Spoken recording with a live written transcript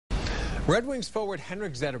Red Wings forward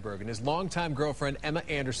Henrik Zetterberg and his longtime girlfriend Emma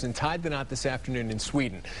Andersson tied the knot this afternoon in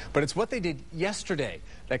Sweden. But it's what they did yesterday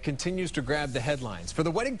that continues to grab the headlines. For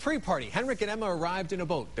the wedding pre-party, Henrik and Emma arrived in a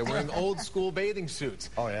boat. They're wearing old-school bathing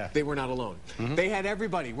suits. Oh, yeah. They were not alone. They had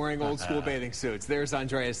everybody wearing old-school bathing suits. There's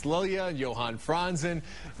Andreas Lilja, Johan Franzen.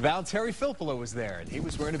 Valtteri Filppula was there, and he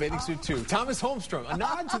was wearing a bathing suit, too. Thomas Holmstrom, a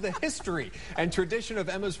nod to the history and tradition of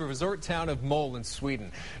Emma's resort town of Mol in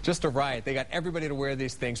Sweden. Just a riot. They got everybody to wear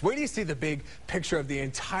these things. Wait till you see the big picture of the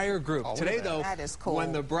entire group. Today, though, that is cool.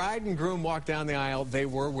 When the bride and groom walked down the aisle, they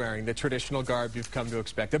were wearing the traditional garb you've come to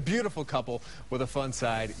expect. A beautiful couple with a fun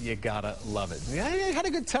side. You gotta love it. Yeah, I had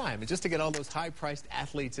a good time. And just to get all those high-priced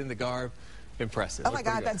athletes in the garb, impressive. Oh, my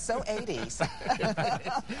God, that's so 80s.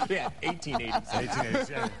 Yeah, 1880s. 1880s,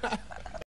 yeah.